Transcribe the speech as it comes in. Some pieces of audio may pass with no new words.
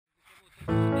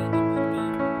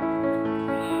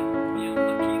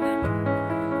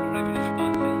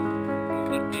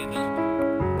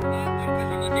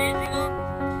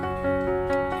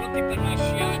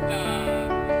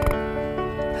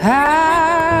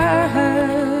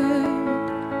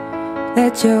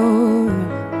that you're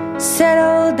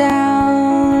settled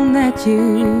down, that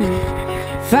you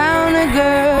found a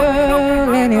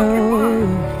girl and you're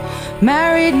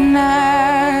married now.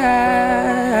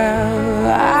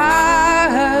 I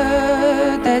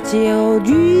heard that your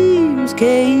dreams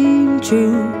came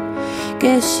true.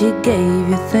 Guess she gave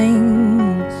you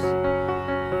things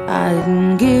I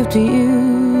didn't give to you.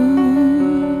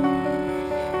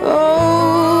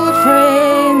 Old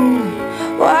friend,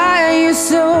 why are you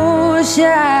so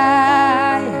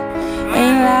shy?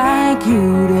 Ain't like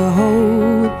you to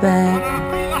hold back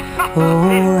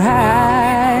or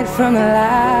hide from the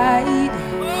light.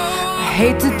 I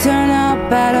hate to turn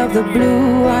up out of the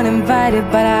blue uninvited,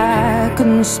 but I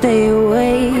couldn't stay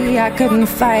away, I couldn't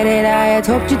fight it. I had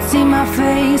hoped you'd see my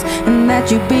face and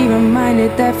that you'd be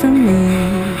reminded that for me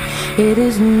it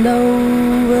isn't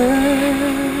over.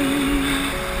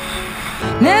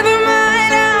 Never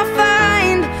mind, I'll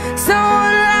find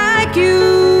someone like you.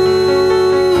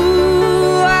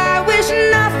 I wish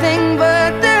nothing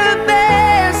but the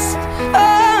best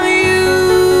of you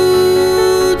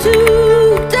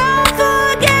too. Don't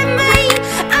forget me,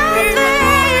 I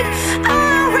think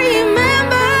I'll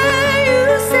remember you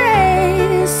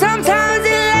say sometimes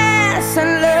it lasts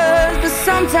and loves, but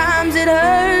sometimes it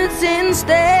hurts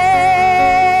instead.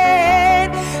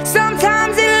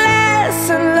 Sometimes it lasts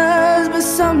and loves, but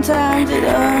sometimes it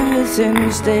hurts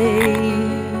instead.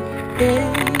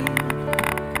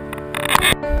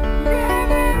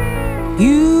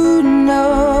 You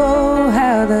know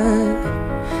how the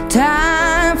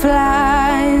time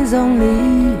flies.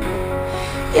 Only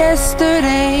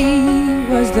yesterday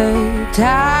was the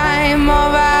time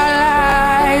of our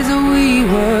lives. We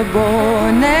were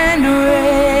born and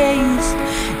raised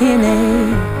in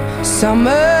a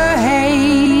summer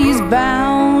haze,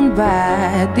 bound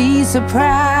by the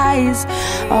surprise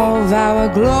of our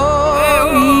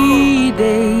glory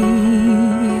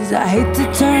days. I hate to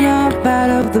turn up out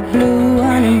of the blue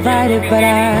uninvited, but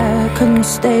I couldn't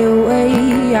stay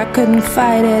away, I couldn't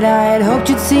fight it. I had hoped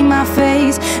you'd see my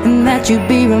face and that you'd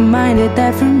be reminded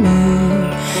that for me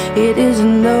it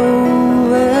isn't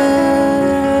over.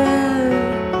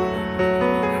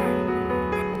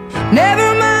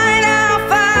 Never mind, I'll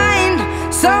find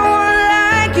someone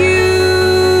like you.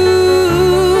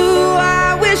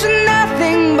 I wish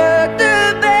nothing but the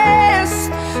best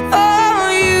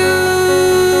for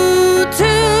you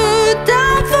too.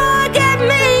 Don't forget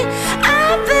me, I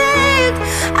think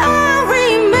I'll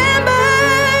remember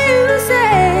you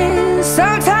say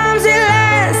sometimes it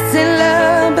lasts in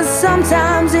love, but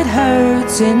sometimes it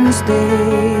hurts instead.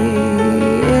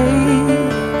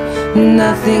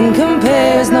 Nothing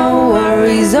compares, no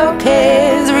worries or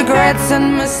cares, regrets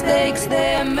and mistakes,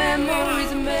 their memories.